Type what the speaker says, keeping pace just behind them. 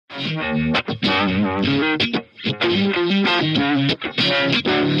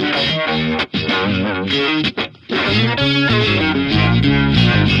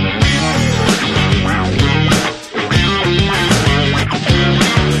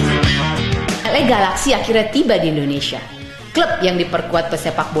Galaksi akhirnya tiba di Indonesia. Klub yang diperkuat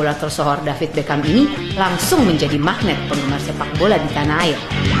pesepak bola tersohor David Beckham ini langsung menjadi magnet penggemar sepak bola di tanah air.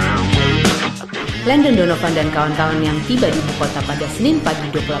 Landon Donovan dan kawan-kawan yang tiba di ibu kota pada Senin pagi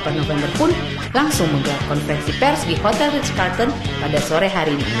 28 November pun langsung menggelar konferensi pers di Hotel Ritz-Carlton pada sore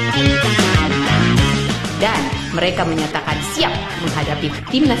hari ini. Dan mereka menyatakan siap menghadapi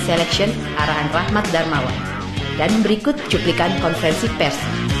Timnas Selection arahan Rahmat Darmawan. Dan berikut cuplikan konferensi pers.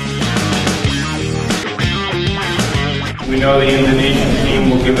 We know the Indonesian team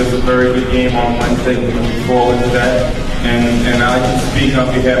will give us a very good game on Wednesday. We look forward to that. And I can speak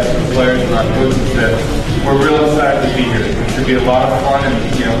on behalf of the players and our coaches that we're real excited to be here. It should be a lot of fun,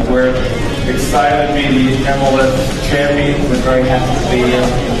 and we're excited to be the MLS champions. We're very happy to be here.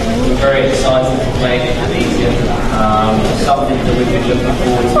 We're very excited to play in Indonesia. Something that we've been looking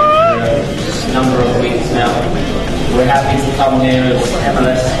forward to for a number of weeks now. We're happy to come here as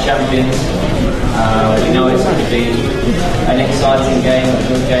MLS champions. We know it's going to be an exciting game, a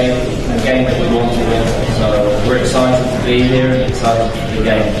good game, a game that we want to win. So we're excited to be here and excited for the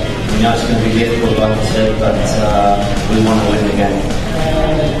game. We know it's going to be difficult, like I said, but we want to win the game.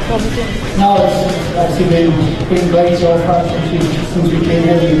 No, it's been great so far since we came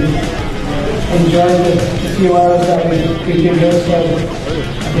here. We enjoyed the few hours that we've been here, so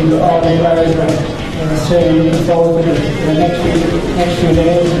I think all the players are certainly looking forward to the next few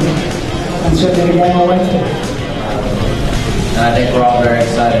days. And certainly the game on Wednesday. I think we're all very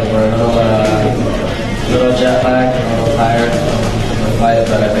excited. We're a little jet lagged, a little tired from the flight,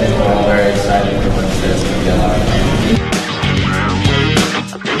 but I think we're all very excited for Wednesday. It's going to be a lot of fun.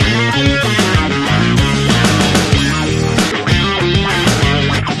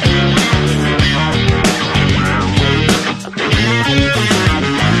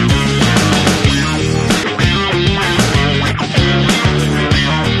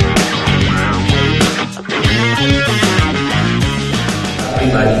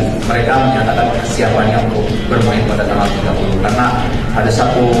 Mereka menyatakan kesiapannya untuk bermain pada tanggal 30 karena ada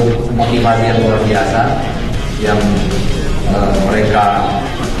satu motivasi yang luar biasa yang mereka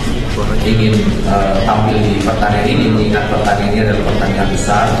ingin tampil di pertandingan ini, mengingat pertandingan ini adalah pertandingan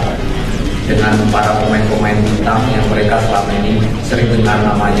besar dengan para pemain-pemain bintang yang mereka selama ini sering dengar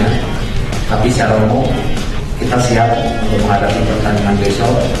namanya. Tapi secara umum kita siap untuk menghadapi pertandingan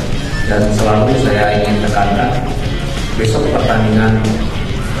besok, dan selalu saya ingin tekankan besok pertandingan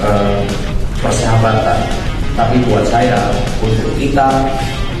persahabatan, tapi buat saya untuk kita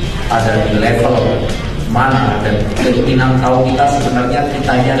ada di level mana dan Pinang tahu kita sebenarnya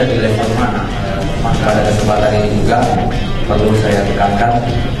kita ini ada di level mana. Maka pada kesempatan ini juga perlu saya tekankan,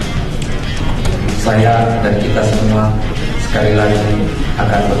 saya dan kita semua sekali lagi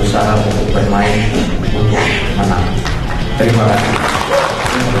akan berusaha untuk bermain untuk menang. Terima kasih.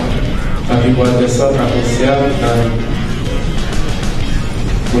 Tapi buat besok aku siap dan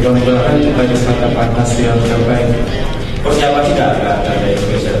mudah-mudahan kita bisa dapat hasil yang terbaik. Persiapan tidak ada yang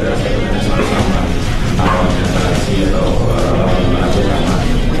spesial, sama-sama.